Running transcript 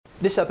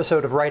This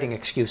episode of Writing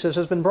Excuses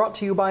has been brought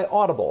to you by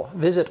Audible.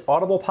 Visit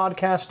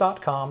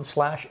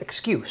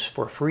audiblepodcast.com/excuse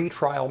for free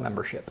trial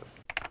membership.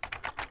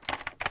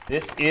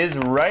 This is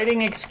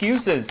Writing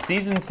Excuses,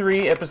 Season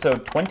 3,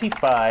 Episode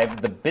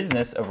 25, The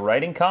Business of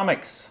Writing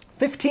Comics.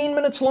 15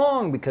 minutes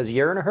long because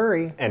you're in a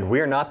hurry. And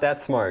we're not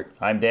that smart.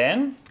 I'm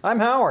Dan.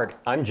 I'm Howard.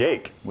 I'm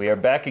Jake. We are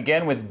back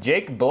again with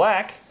Jake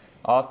Black,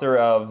 author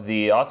of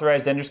The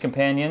Authorized Ender's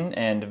Companion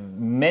and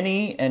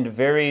many and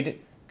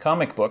varied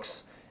comic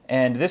books.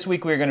 And this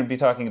week we're going to be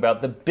talking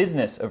about the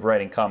business of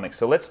writing comics.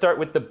 So let's start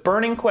with the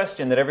burning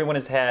question that everyone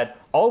has had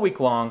all week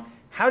long.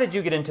 How did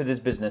you get into this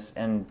business,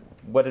 and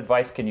what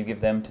advice can you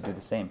give them to do the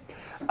same?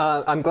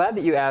 I'm glad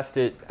that you asked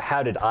it,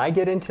 how did I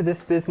get into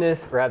this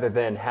business, rather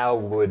than how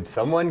would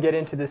someone get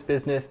into this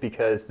business,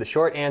 because the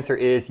short answer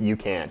is you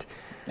can't.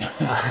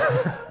 That's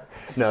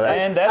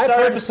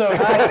our episode.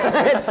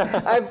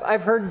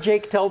 I've heard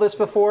Jake tell this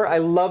before. I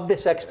love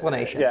this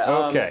explanation.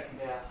 Yeah. Okay.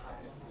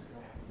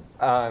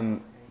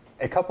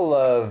 A couple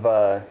of,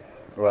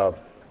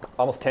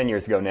 almost 10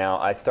 years ago now,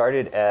 I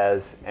started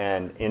as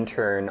an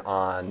intern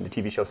on the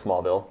TV show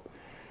Smallville.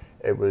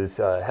 It was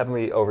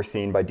heavily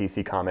overseen by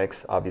DC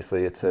Comics.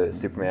 Obviously, it's a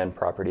Superman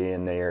property,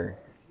 and they are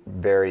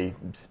very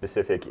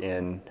specific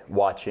in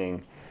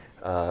watching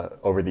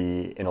over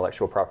the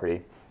intellectual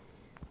property.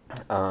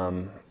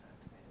 I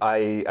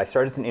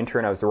started as an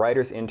intern. I was the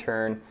writer's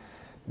intern.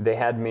 They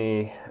had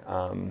me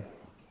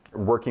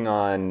working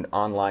on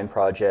online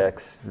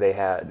projects.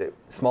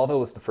 Smallville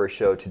was the first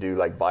show to do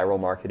like viral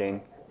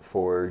marketing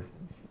for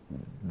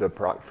the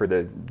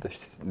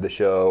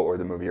show or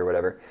the movie or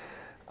whatever,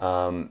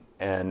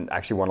 and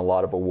actually won a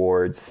lot of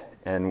awards.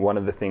 And one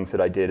of the things that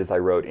I did is I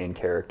wrote in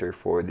character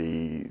for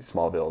the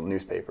Smallville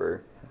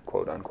newspaper,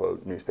 quote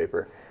unquote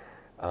newspaper.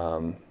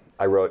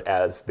 I wrote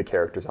as the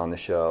characters on the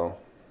show,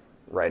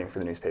 writing for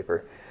the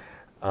newspaper.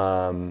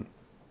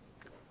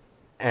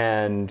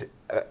 And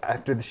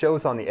after the show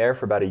was on the air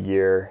for about a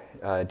year,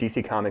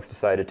 DC Comics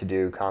decided to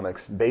do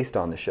comics based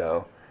on the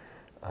show.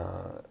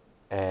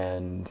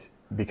 And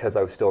because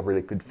I was still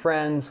really good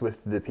friends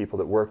with the people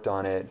that worked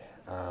on it,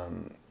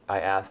 I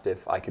asked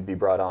if I could be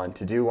brought on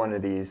to do one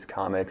of these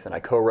comics, and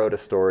I co-wrote a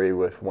story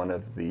with one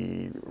of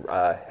the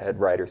head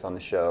writers on the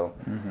show,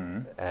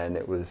 and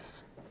it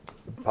was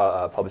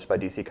published by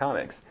DC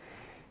Comics.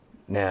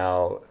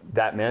 Now,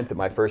 that meant that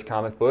my first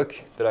comic book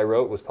that I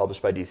wrote was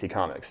published by DC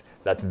Comics.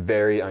 That's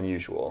very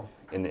unusual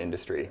in the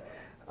industry.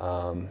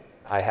 I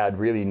had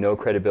really no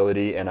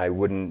credibility, and I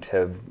wouldn't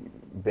have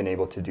been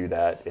able to do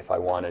that if I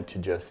wanted to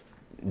just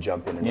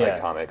jump in and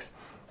write comics.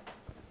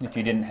 If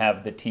you didn't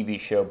have the TV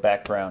show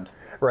background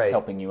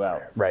helping you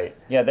out. Right.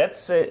 Yeah,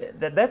 that's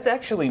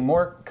actually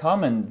more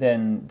common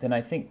than I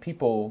think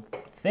people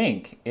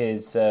think,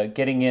 is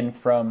getting in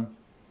from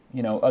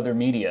other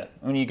media.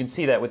 I mean, you can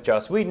see that with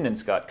Joss Whedon and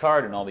Scott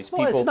Card and all these people.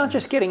 Well, it's not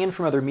just getting in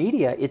from other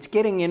media, it's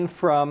getting in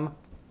from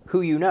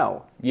who you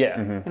know. Yeah.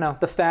 Mm-hmm.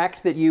 The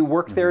fact that you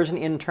worked there as an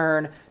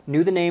intern,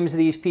 knew the names of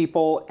these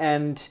people,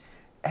 and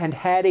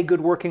had a good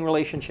working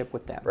relationship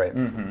with them. Right.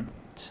 Mm-hmm.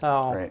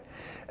 So. Right.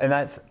 And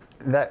that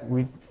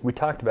we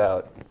talked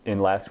about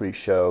in last week's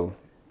show,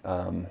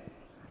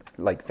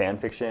 like fan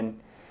fiction,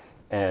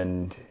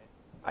 and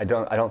I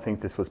don't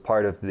think this was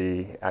part of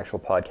the actual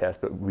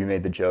podcast, but we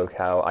made the joke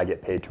how I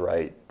get paid to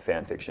write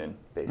fan fiction,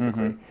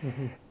 basically.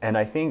 And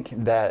I think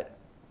that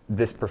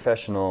this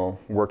professional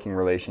working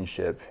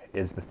relationship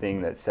is the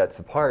thing that sets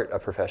apart a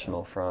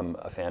professional from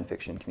a fan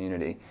fiction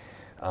community.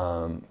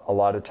 A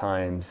lot of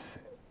times,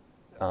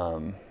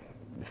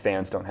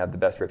 fans don't have the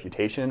best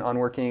reputation on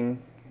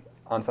working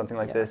on something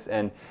like this,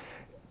 and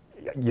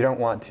you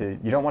don't want to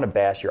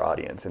bash your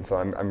audience. And so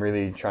I'm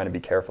really trying to be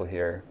careful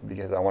here,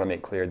 because I want to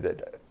make clear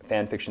that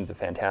fan fiction is a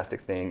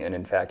fantastic thing, and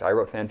in fact, I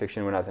wrote fan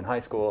fiction when I was in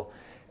high school,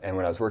 and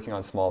when I was working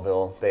on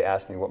Smallville, they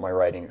asked me what my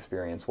writing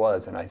experience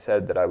was, and I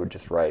said that I would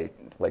just write,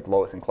 like,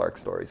 Lois and Clark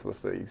stories was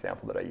the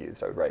example that I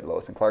used. I would write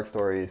Lois and Clark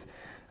stories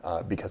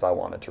because I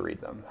wanted to read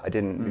them. I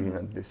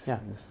didn't, this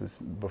was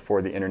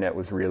before the internet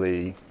was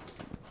really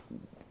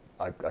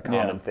a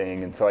common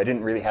thing, and so I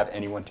didn't really have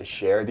anyone to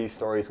share these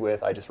stories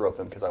with. I just wrote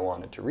them because I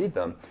wanted to read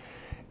them.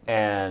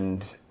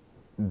 And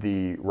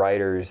the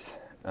writers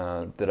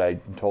that I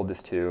told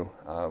this to,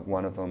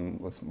 one of them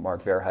was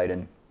Mark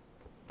Verheiden,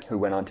 who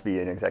went on to be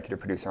an executive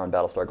producer on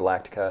Battlestar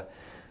Galactica.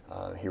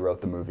 He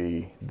wrote the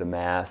movie The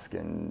Mask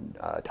and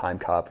Time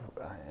Cop,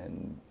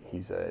 and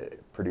he's a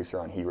producer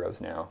on Heroes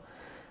now.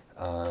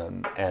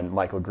 And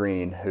Michael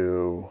Green,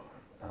 who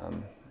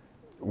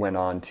went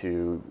on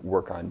to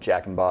work on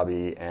Jack and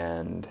Bobby,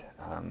 and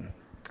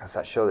that's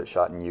that show that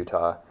shot in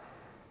Utah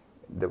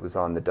that was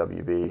on the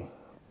WB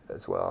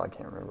as well. I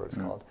can't remember what it's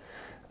called.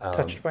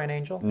 Touched by an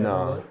Angel?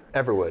 No,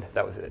 Everwood.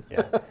 That was it.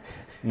 Yeah.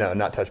 No,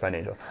 not Touched by an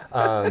Angel.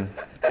 And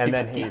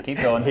then keep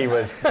going. He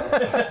was,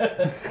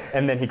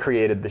 and then he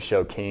created the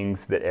show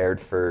Kings that aired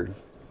for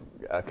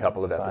a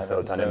couple of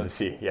episodes on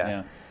NBC.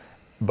 Yeah.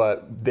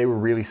 But they were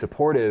really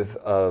supportive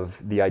of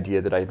the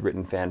idea that I had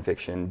written fan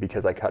fiction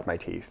because I cut my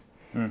teeth.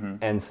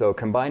 And so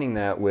combining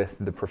that with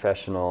the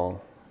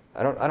professional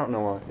I don't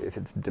know if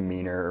it's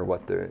demeanor or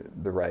what the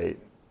right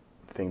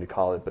thing to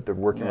call it, but the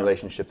working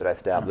relationship that I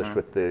established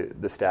with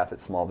the staff at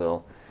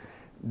Smallville,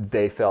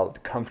 they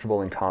felt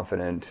comfortable and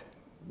confident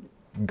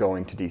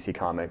going to DC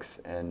Comics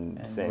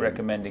and saying,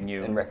 recommending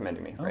you. And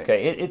recommending me. Right.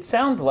 Okay, it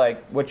sounds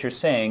like what you're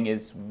saying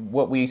is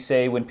what we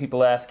say when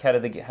people ask how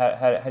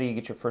do you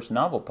get your first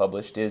novel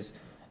published is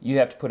you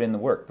have to put in the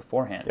work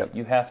beforehand. Yep.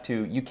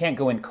 You can't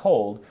go in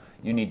cold.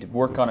 You need to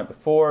work on it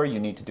before. You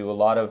need to do a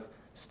lot of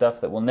stuff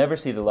that will never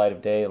see the light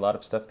of day, a lot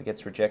of stuff that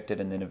gets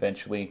rejected, and then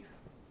eventually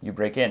you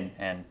break in,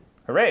 and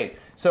hooray.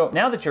 So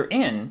now that you're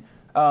in,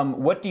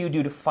 what do you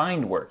do to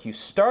find work? You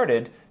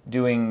started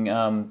doing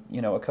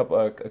a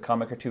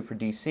comic or two for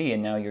DC,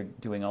 and now you're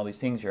doing all these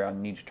things. You're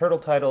on Ninja Turtle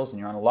titles, and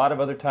you're on a lot of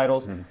other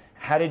titles. Mm-hmm.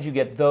 How did you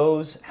get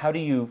those? How do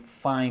you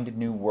find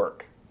new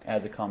work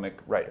as a comic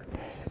writer?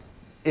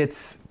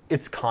 It's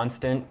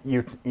constant.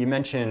 You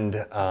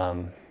mentioned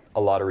a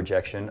lot of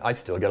rejection. I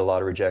still get a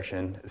lot of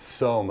rejection.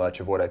 So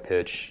much of what I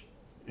pitch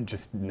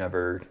just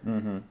never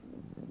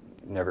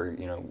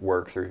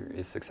works or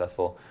is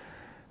successful.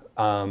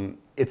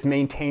 It's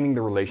maintaining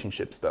the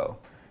relationships, though.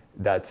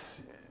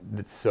 That's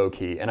so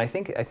key. And I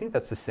think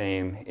that's the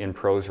same in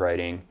prose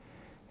writing.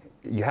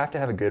 You have to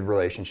have a good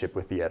relationship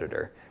with the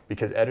editor,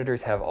 because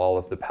editors have all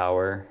of the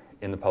power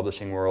in the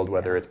publishing world,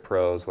 whether it's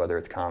prose, whether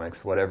it's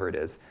comics, whatever it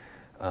is.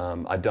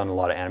 I've done a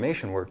lot of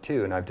animation work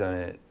too, and I've done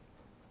it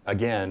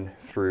again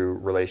through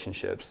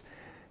relationships.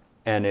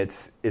 And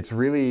it's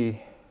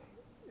really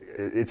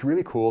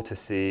cool to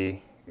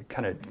see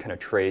kind of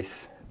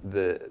trace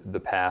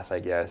the path, I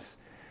guess,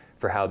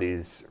 for how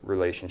these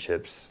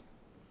relationships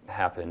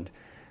happened.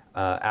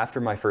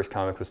 After my first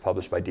comic was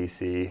published by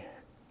DC,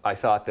 I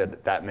thought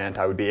that meant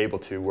I would be able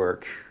to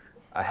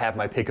have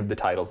my pick of the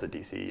titles at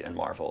DC and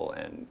Marvel,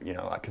 and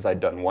because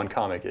I'd done one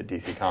comic at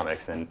DC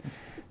Comics, and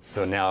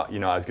so now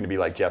I was going to be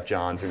like Jeff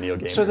Johns or Neil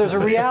Gaiman. So there's a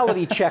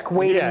reality check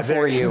waiting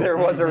for you. There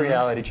was a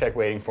reality check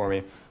waiting for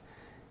me.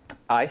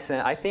 I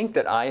think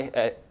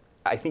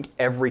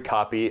every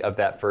copy of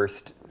that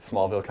first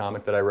Smallville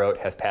comic that I wrote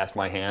has passed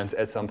my hands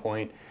at some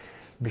point,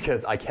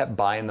 because I kept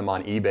buying them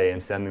on eBay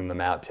and sending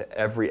them out to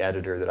every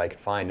editor that I could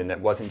find. And it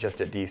wasn't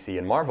just at DC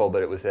and Marvel,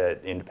 but it was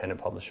at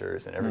independent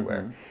publishers and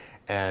everywhere. Mm-hmm.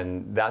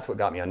 And that's what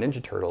got me on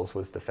Ninja Turtles,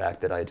 was the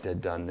fact that I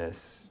had done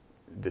this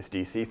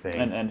DC thing.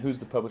 And who's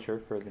the publisher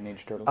for the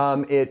Ninja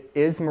Turtles? It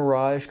is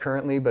Mirage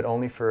currently, but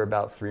only for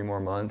about 3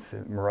 more months.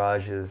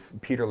 Mirage is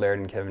Peter Laird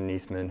and Kevin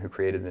Niesman, who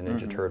created the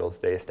Ninja Turtles.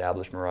 They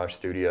established Mirage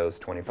Studios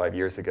 25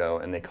 years ago,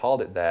 and they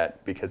called it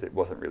that because it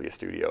wasn't really a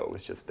studio. It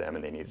was just them,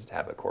 and they needed to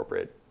have a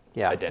corporate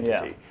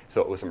identity. Yeah.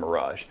 So it was a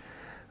Mirage.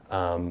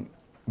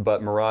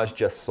 But Mirage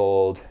just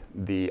sold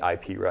the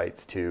IP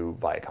rights to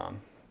Viacom.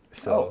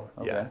 So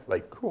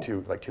cool.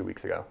 2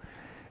 weeks ago.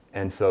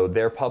 And so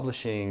they're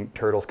publishing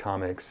Turtles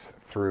comics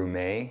through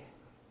May,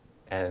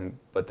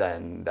 but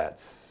then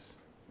that's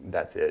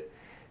it.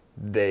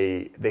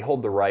 They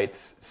hold the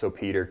rights so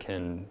Peter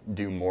can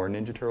do more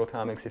Ninja Turtle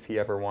comics if he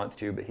ever wants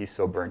to, but he's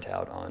so burnt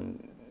out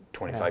on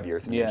 25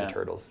 years of Ninja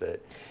Turtles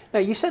that... Now,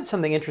 you said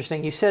something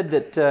interesting. You said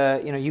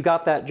that you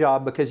got that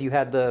job because you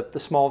had the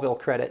Smallville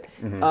credit.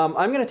 Mm-hmm.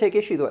 I'm going to take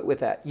issue with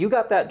that. You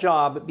got that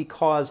job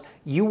because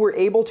you were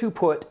able to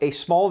put a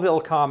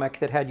Smallville comic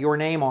that had your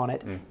name on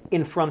it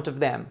in front of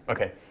them.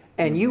 Okay.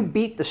 And you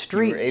beat the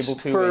streets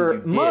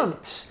for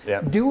months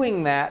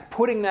doing that,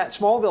 putting that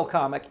Smallville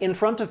comic in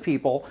front of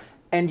people,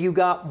 and you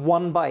got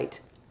one bite.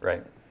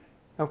 Right.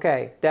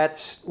 Okay,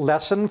 that's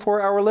lesson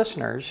for our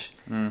listeners.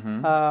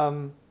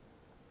 Mm-hmm.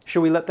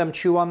 Should we let them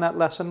chew on that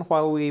lesson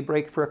while we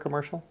break for a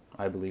commercial?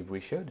 I believe we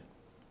should.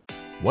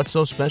 What's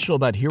so special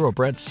about Hero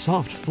Bread's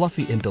soft,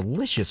 fluffy, and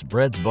delicious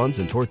breads, buns,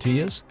 and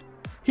tortillas?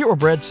 Hero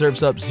Bread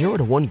serves up 0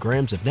 to 1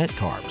 grams of net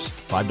carbs,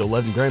 5 to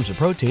 11 grams of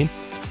protein,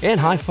 and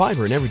high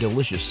fiber in every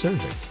delicious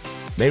serving.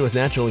 Made with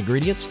natural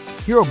ingredients,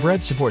 Hero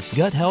Bread supports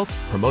gut health,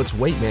 promotes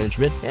weight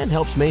management, and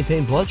helps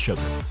maintain blood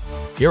sugar.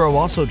 Hero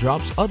also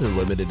drops other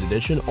limited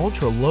edition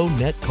ultra-low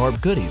net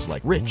carb goodies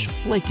like rich,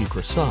 flaky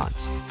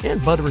croissants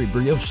and buttery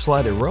brioche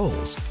slider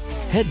rolls.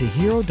 Head to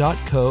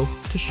hero.co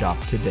to shop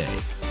today.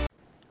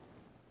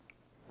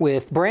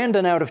 With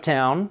Brandon out of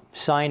town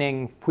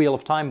signing Wheel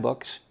of Time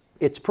books,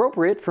 it's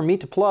appropriate for me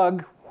to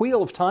plug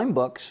Wheel of Time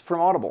books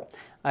from Audible.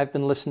 I've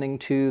been listening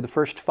to the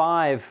first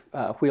 5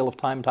 Wheel of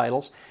Time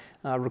titles,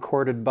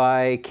 recorded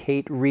by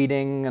Kate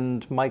Reading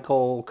and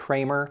Michael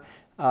Kramer.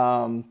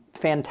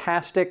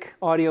 Fantastic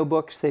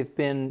audiobooks. They've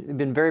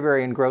been very,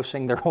 very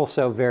engrossing. They're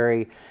also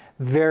very,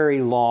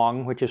 very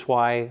long, which is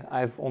why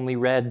I've only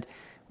read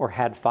or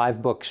had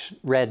 5 books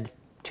read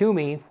to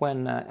me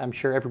when I'm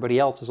sure everybody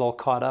else is all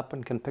caught up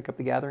and can pick up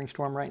The Gathering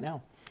Storm right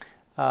now.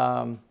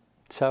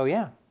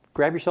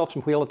 Grab yourself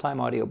some Wheel of Time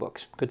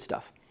audiobooks. Good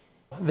stuff.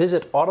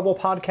 Visit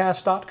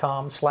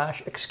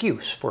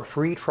audiblepodcast.com/excuse for a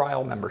free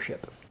trial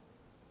membership.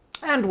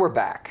 And we're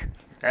back.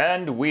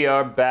 And we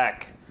are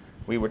back.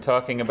 We were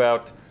talking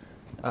about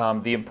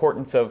the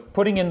importance of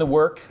putting in the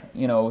work.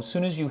 As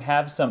soon as you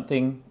have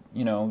something,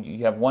 you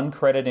have one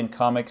credit in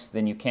comics,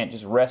 then you can't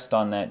just rest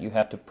on that. You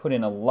have to put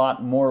in a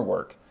lot more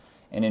work.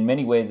 and in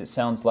many ways it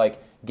sounds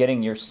like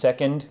getting your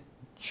second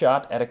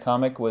shot at a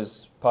comic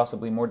was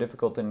possibly more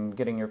difficult than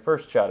getting your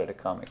first shot at a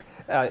comic.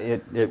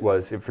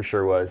 It for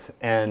sure was.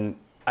 And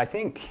I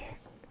think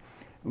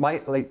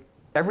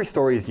every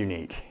story is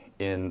unique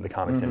in the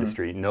comics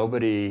industry.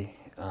 Nobody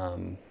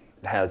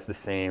has the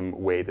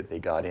same way that they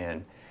got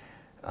in.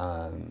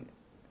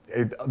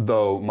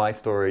 Though my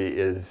story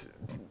is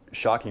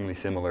shockingly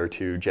similar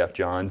to Jeff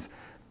Johns,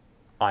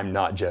 I'm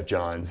not Jeff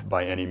Johns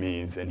by any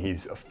means, and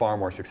he's far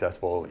more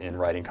successful in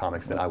writing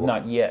comics than I will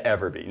Not yet.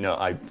 ever be. No,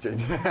 I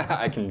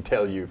can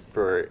tell you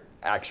for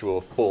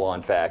actual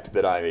full-on fact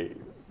that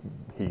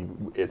he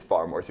is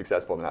far more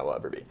successful than I will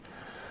ever be.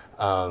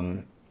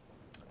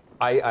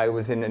 I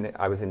was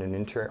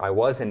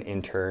an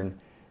intern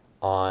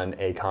on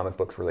a comic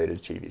books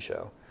related TV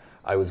show.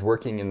 I was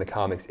working in the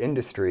comics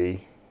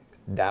industry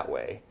that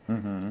way,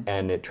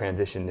 and it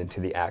transitioned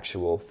into the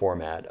actual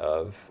format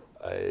of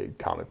a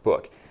comic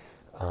book.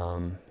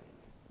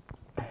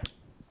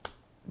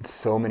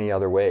 So many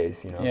other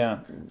ways, Yeah.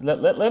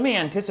 Let me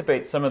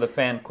anticipate some of the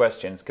fan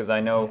questions, because I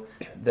know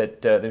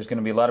that there's going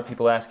to be a lot of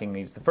people asking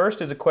these. The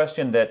first is a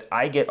question that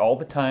I get all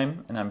the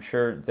time, and I'm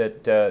sure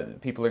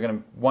that people are going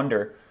to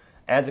wonder,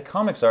 as a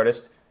comics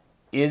artist,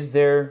 is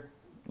there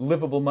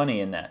livable money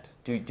in that?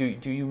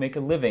 Do you make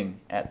a living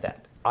at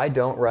that? I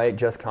don't write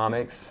just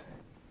comics.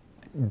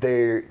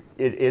 It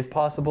is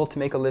possible to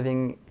make a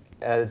living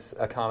as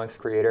a comics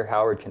creator.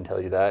 Howard can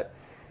tell you that.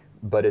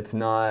 But it's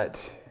not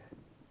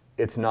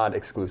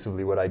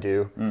exclusively what I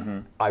do.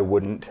 I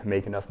wouldn't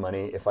make enough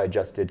money if I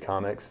just did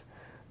comics.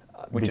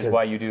 Which is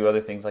why you do other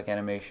things like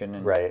animation.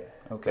 And, right.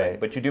 Okay. Right.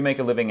 But you do make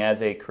a living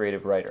as a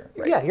creative writer.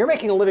 Right. Yeah, you're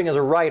making a living as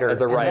a writer.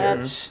 As a writer.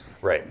 And that's,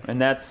 right.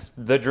 And that's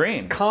the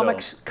dream.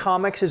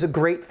 Comics is a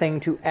great thing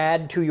to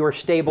add to your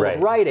stable Right.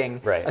 of writing,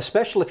 Right.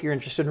 especially if you're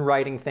interested in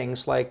writing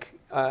things like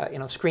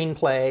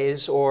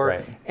screenplays or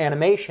Right.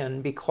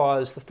 animation,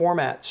 because the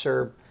formats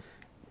are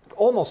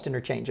almost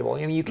interchangeable. I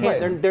mean, you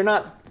can't. Right. They're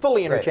not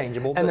fully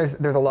interchangeable. And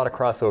but there's a lot of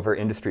crossover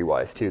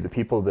industry-wise too. The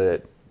people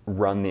that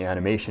run the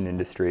animation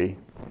industry,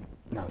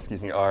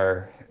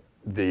 are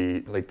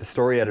the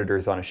story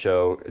editors on a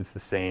show is the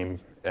same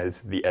as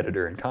the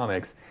editor in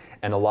comics,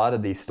 and a lot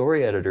of the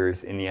story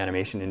editors in the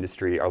animation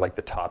industry are like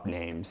the top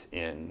names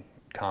in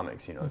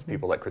comics. It's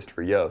people like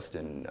Christopher Yost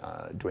and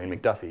Dwayne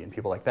McDuffie and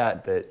people like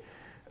that. They're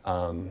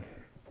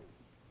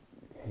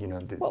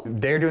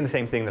doing the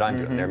same thing that I'm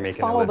doing. They're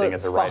making a living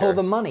as a writer. Follow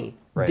the money.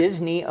 Right.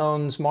 Disney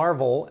owns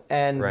Marvel,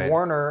 and Right.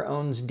 Warner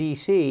owns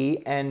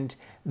DC, and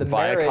the Viacom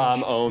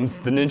marriage. owns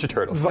the Ninja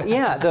Turtles.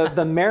 Yeah,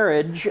 the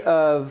marriage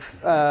of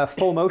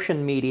full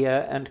motion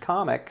media and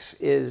comics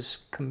is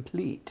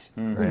complete.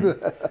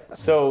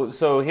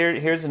 So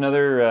here's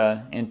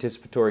another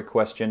anticipatory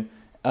question.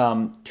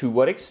 To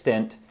what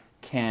extent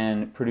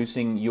can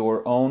producing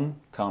your own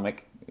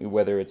comic,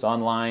 whether it's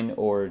online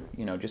or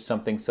just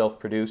something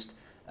self-produced,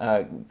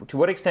 to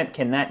what extent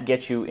can that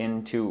get you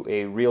into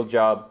a real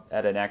job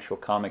at an actual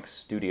comics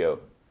studio?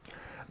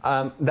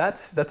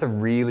 That's a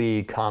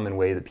really common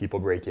way that people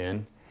break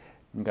in.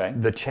 Okay.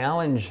 The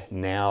challenge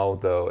now,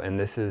 though, and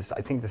I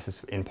think this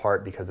is in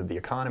part because of the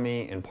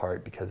economy, in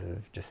part because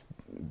of just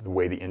the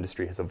way the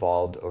industry has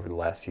evolved over the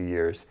last few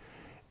years,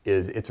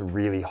 is it's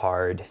really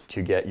hard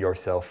to get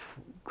yourself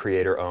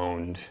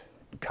creator-owned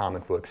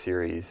comic book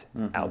series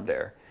out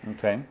there.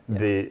 Okay.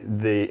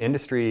 The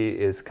industry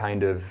is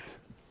kind of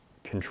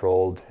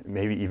controlled,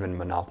 maybe even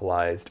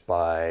monopolized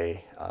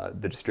by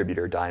the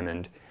distributor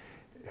Diamond,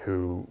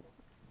 who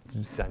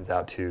sends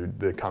out to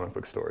the comic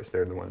book stores.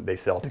 They're the one they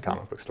sell to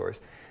comic book stores.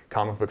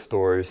 Comic book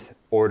stores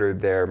order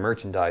their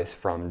merchandise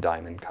from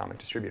Diamond comic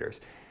distributors,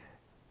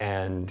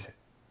 and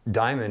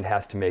Diamond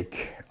has to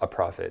make a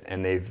profit.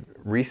 And they've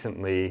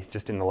recently,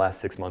 just in the last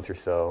 6 months or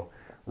so,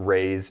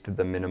 raised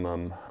the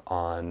minimum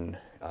on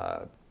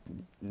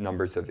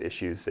numbers of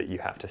issues that you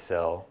have to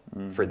sell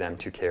for them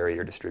to carry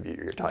or distribute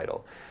your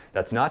title.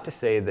 That's not to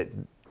say that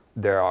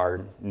there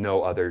are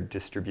no other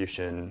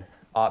distribution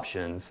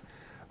options,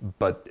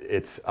 but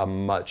it's a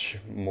much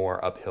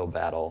more uphill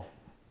battle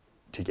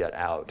to get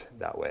out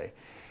that way.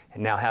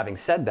 And now, having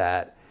said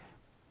that,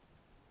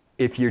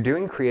 if you're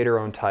doing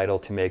creator-owned title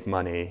to make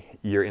money,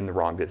 you're in the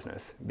wrong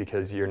business,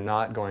 because you're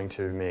not going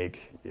to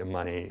make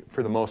money,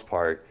 for the most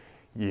part.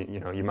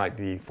 You might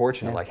be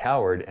fortunate like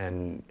Howard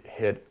and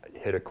hit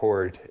a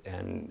chord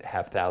and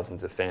have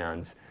thousands of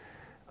fans.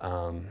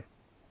 And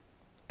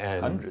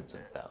Hundreds of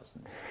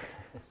thousands.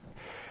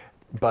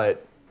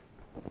 But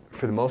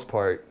for the most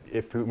part,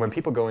 when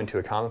people go into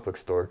a comic book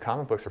store,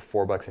 comic books are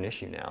 $4 an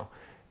issue now,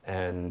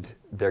 and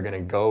they're going to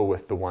go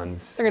with the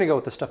ones. They're going to go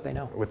with the stuff they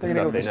know. With the They're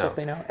going to go with stuff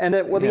the they stuff know. they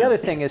know. And the other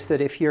thing is that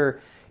if you're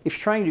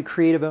trying to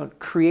do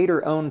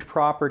creator-owned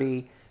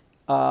property,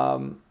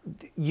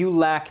 you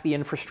lack the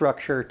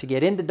infrastructure to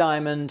get into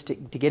Diamond, to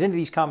get into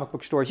these comic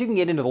book stores. You can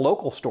get into the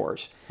local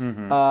stores.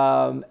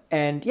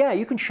 And yeah,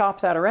 you can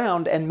shop that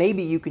around, and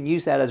maybe you can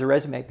use that as a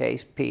resume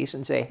piece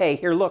and say, hey,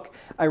 here, look,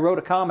 I wrote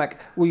a comic.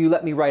 Will you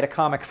let me write a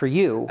comic for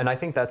you? And I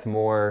think that's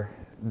more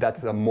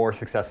that's a more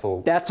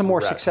successful That's a more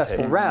route to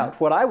successful take. route.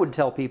 What I would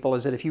tell people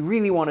is that if you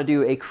really want to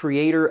do a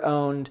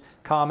creator-owned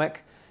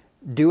comic,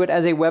 do it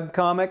as a web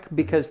comic,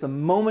 because the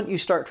moment you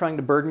start trying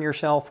to burden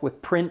yourself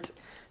with print,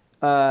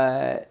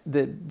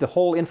 the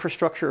whole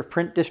infrastructure of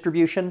print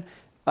distribution,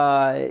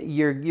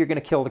 you're going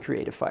to kill the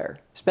creative fire.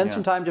 Spend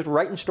some time just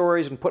writing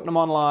stories and putting them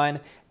online,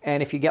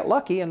 and if you get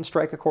lucky and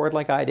strike a chord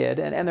like I did,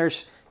 and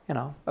there's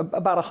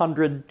about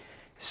 100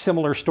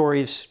 similar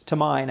stories to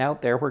mine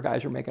out there where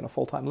guys are making a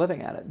full-time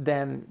living at it,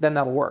 then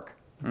that'll work.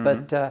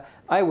 But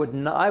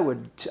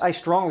I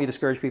strongly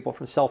discourage people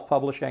from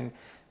self-publishing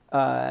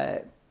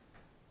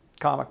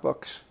comic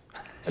books.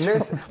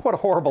 And What a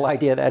horrible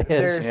idea that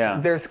is.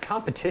 there's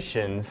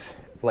competitions,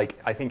 like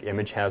I think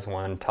Image has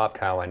one, Top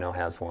Cow I know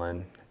has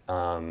one,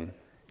 and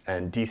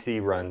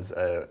DC runs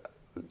a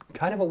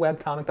kind of a web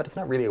comic, but it's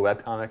not really a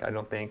web comic, I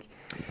don't think.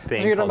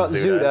 You're talking about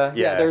Zuda.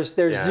 Yeah, there's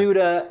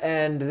Zuda,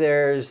 and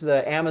there's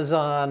the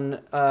Amazon,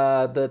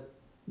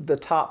 the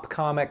top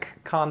comic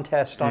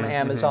contest on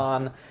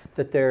Amazon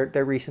that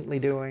they're recently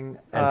doing.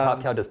 And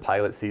Top Cow does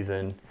pilot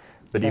season,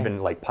 but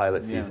even like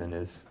pilot season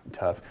is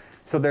tough.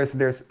 So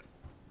there's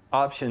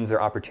options or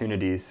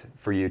opportunities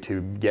for you to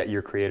get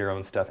your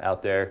creator-owned stuff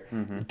out there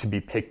to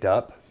be picked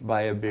up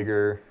by a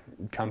bigger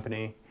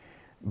company.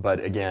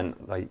 But again,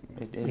 like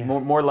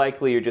more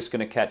likely you're just going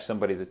to catch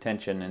somebody's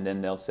attention, and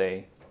then they'll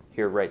say,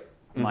 "Here, write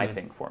my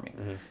thing for me."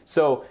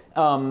 So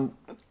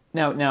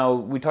now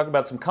we talked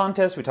about some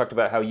contests. We talked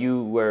about how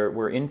you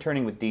were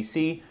interning with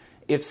DC.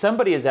 If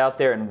somebody is out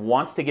there and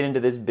wants to get into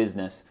this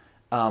business,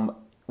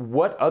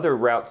 what other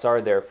routes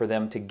are there for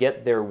them to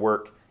get their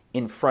work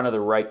in front of the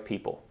right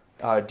people?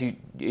 Do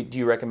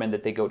you recommend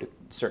that they go to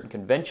certain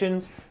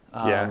conventions?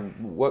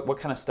 What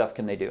kind of stuff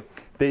can they do?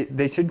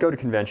 They should go to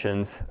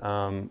conventions,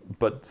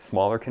 but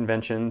smaller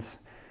conventions,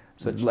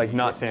 like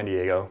not San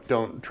Diego.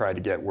 Don't try to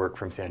get work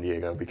from San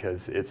Diego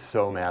because it's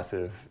so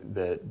massive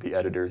that the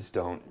editors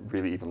don't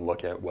really even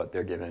look at what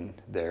they're given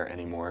there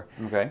anymore.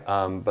 Okay.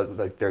 But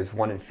like there's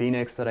one in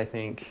Phoenix that I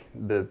think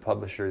the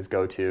publishers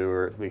go to,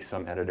 or at least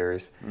some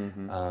editors.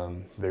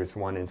 There's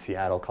one in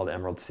Seattle called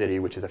Emerald City,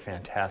 which is a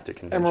fantastic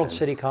convention. Emerald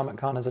City Comic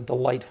Con is a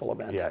delightful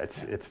event. Yeah,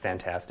 it's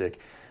fantastic.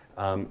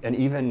 And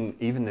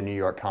even the New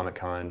York Comic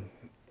Con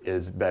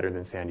is better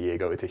than San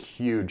Diego. It's a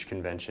huge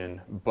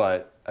convention,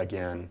 but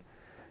again,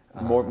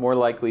 more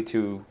likely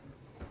to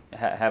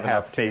have an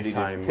opportunity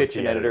to pitch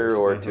an editor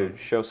or to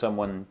show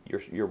someone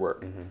your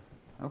work.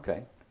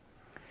 Okay.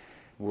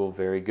 Well,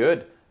 very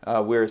good.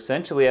 We're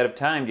essentially out of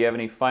time. Do you have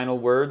any final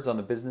words on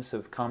the business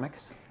of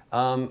comics?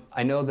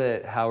 I know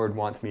that Howard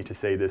wants me to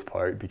say this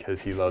part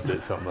because he loves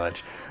it so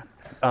much.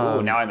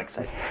 Now I'm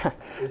excited.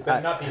 It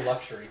better not be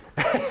luxury.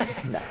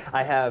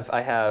 I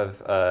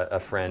have a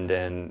friend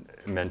and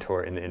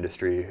mentor in the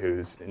industry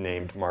who's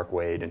named Mark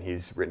Waid, and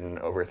he's written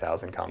over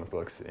 1,000 comic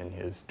books in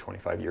his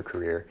 25-year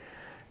career.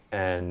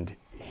 And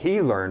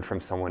he learned from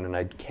someone, and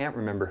I can't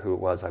remember who it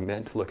was. I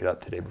meant to look it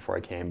up today before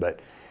I came, but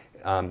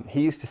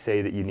he used to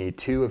say that you need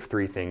 2 of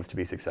 3 things to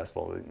be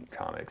successful in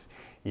comics.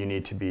 You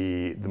need to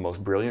be the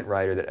most brilliant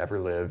writer that ever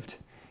lived.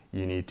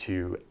 You need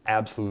to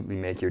absolutely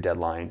make your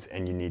deadlines,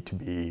 and you need to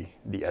be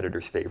the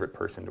editor's favorite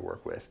person to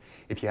work with.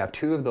 If you have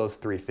 2 of those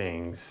 3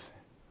 things,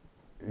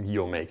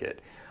 you'll make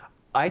it.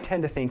 I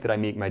tend to think that I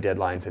meet my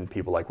deadlines and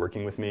people like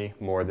working with me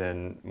more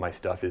than my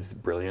stuff is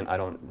brilliant. I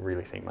don't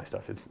really think my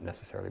stuff is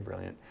necessarily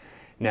brilliant.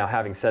 Now,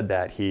 having said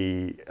that,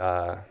 he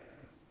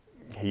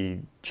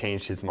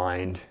changed his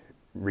mind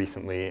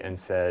recently and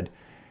said,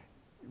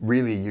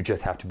 really, you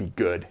just have to be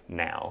good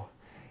now.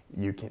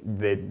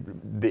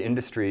 The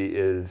industry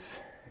is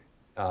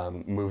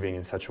moving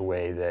in such a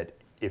way that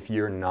if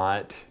you're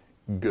not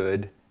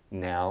good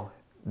now,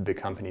 the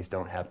companies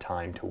don't have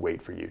time to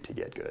wait for you to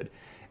get good.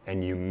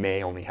 And you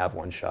may only have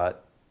one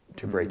shot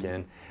to break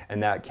in.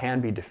 And that can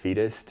be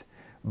defeatist,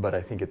 but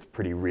I think it's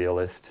pretty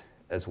realist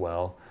as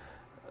well.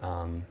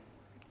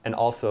 And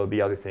also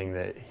the other thing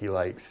that he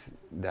likes,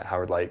 that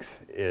Howard likes,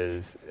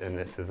 is, and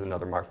this is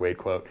another Mark Waid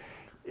quote,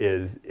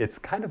 is it's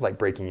kind of like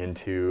breaking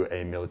into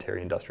a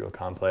military-industrial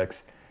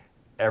complex.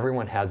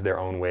 Everyone has their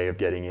own way of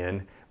getting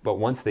in, but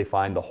once they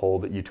find the hole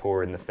that you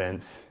tore in the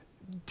fence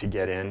to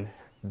get in,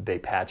 they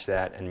patch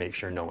that and make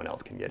sure no one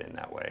else can get in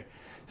that way.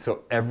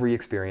 So every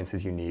experience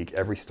is unique,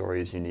 every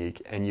story is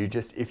unique, and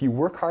if you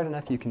work hard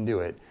enough, you can do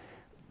it.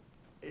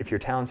 If you're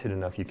talented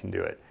enough, you can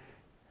do it.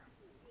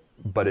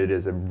 But it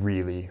is a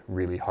really,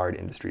 really hard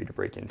industry to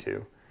break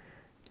into.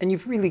 And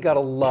you've really got to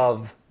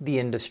love the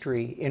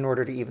industry in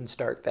order to even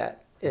start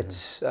that.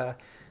 It's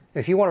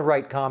if you want to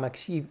write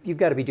comics, you've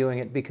got to be doing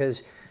it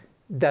because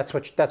that's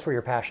where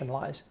your passion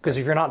lies. Because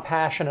if you're not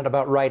passionate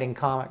about writing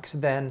comics,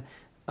 then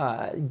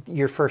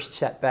your first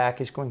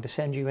setback is going to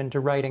send you into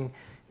writing,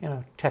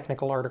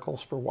 technical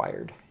articles for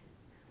Wired.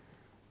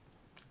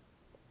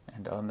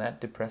 And on that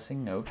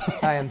depressing note,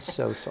 I am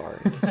so sorry.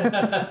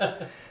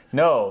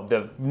 No,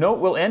 the note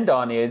we'll end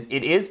on is,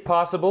 it is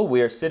possible.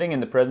 We are sitting in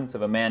the presence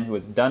of a man who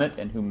has done it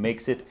and who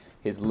makes it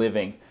his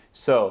living.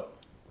 So,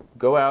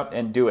 go out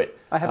and do it.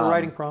 I have a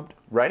writing prompt.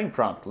 Writing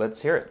prompt.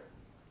 Let's hear it.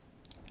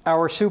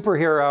 Our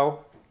superhero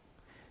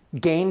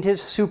gained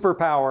his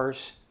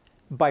superpowers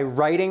by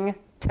writing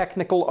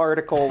technical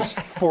articles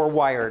for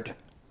Wired.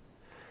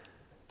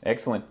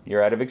 Excellent.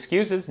 You're out of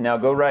excuses. Now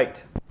go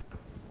write.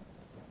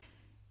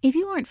 If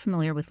you aren't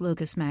familiar with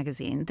Locus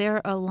Magazine,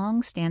 they're a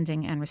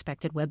long-standing and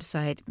respected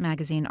website,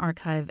 magazine,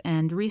 archive,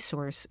 and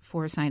resource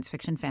for science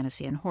fiction,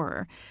 fantasy, and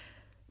horror.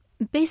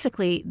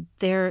 Basically,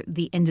 they're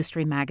the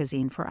industry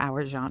magazine for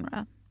our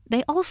genre.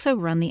 They also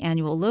run the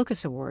annual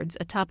Locus Awards,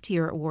 a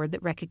top-tier award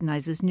that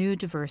recognizes new,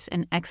 diverse,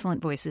 and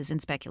excellent voices in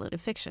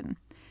speculative fiction.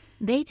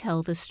 They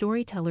tell the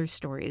storyteller's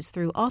stories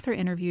through author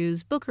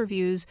interviews, book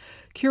reviews,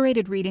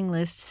 curated reading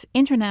lists,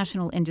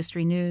 international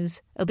industry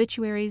news,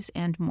 obituaries,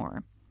 and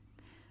more.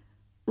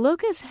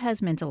 Locus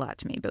has meant a lot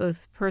to me,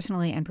 both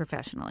personally and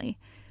professionally.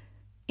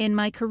 In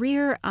my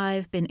career,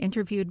 I've been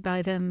interviewed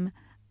by them,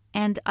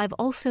 and I've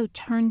also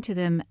turned to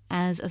them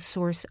as a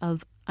source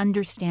of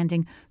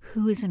understanding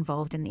who is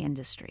involved in the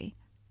industry.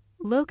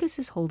 Locus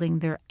is holding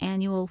their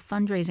annual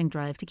fundraising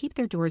drive to keep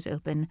their doors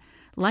open,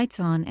 lights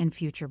on, and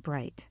future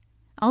bright.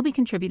 I'll be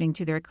contributing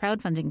to their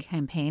crowdfunding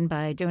campaign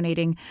by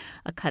donating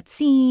a cut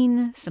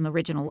scene, some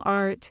original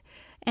art,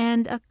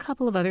 and a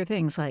couple of other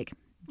things like,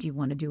 do you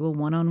want to do a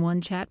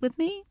one-on-one chat with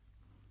me?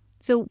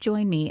 So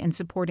join me in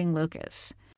supporting Locus.